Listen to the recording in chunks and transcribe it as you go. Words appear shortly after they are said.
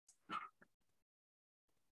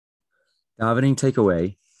Davening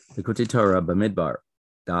takeaway, the Kutei Torah Bamidbar,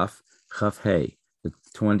 Daf Chaf Hey, the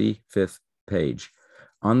 25th page.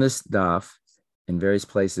 On this daf, in various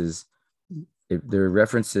places, there are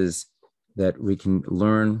references that we can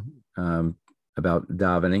learn about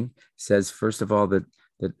davening. It says, first of all, that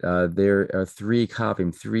there are three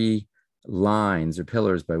lines or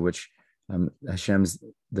pillars by which Hashem's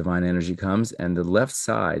divine energy comes, and the left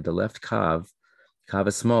side, the left kav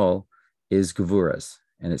small, is gevuras.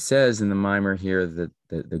 And it says in the mimer here that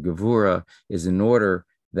the gevura is in order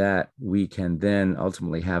that we can then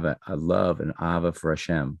ultimately have a love and ava for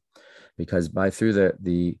Hashem, because through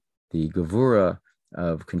the gevura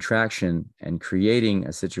of contraction and creating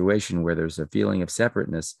a situation where there's a feeling of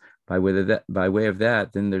separateness, by way of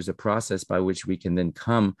that, then there's a process by which we can then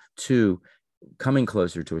coming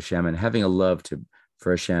closer to Hashem and having a love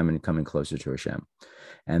for Hashem and coming closer to Hashem.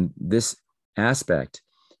 And this aspect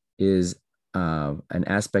is an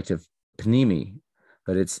aspect of panimi,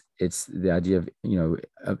 but it's the idea of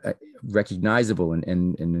recognizable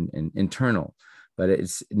and internal. But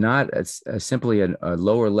it's not simply a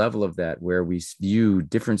lower level of that where we view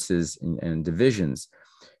differences and divisions,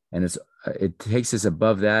 and it takes us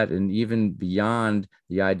above that and even beyond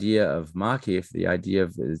the idea of makif. The idea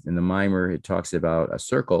of, in the mimer, it talks about a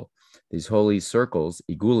circle, these holy circles,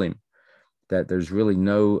 igulim, that there's really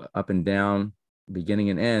no up and down, beginning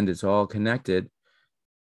and end. It's all connected.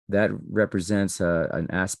 That represents an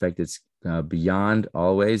aspect that's beyond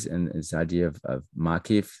always, and this idea of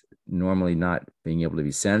makif, normally not being able to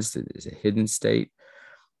be sensed. It is a hidden state,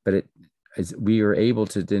 but we are able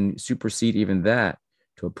to then supersede even that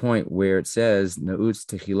to a point where it says na'utz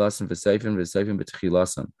techilasim v'seifim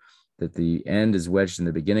b'techilasim, that the end is wedged in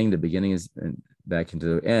the beginning is back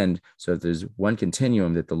into the end. So if there's one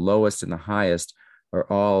continuum, that the lowest and the highest are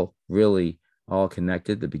all really all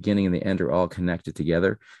connected. The beginning and the end are all connected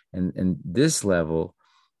together. And this level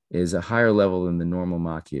is a higher level than the normal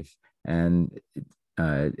makif. And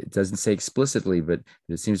it doesn't say explicitly, but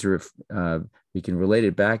it seems to we can relate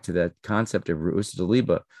it back to that concept of Ru'us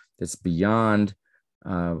Deliba that's beyond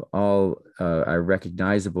all our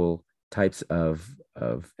recognizable types of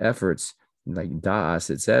efforts like da'as,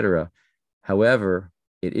 etc. However,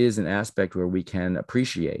 it is an aspect where we can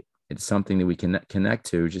appreciate. It's something that we can connect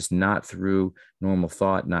to, just not through normal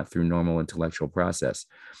thought, not through normal intellectual process.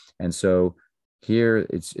 And so here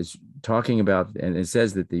it's talking about, and it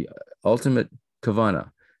says that the ultimate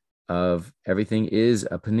kavana of everything is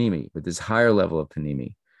a panimi, but this higher level of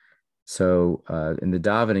panimi. So in the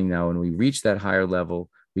davening now, when we reach that higher level,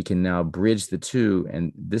 we can now bridge the two,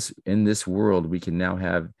 and in this world, we can now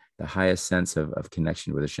have the highest sense of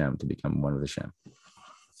connection with Hashem, to become one with Hashem.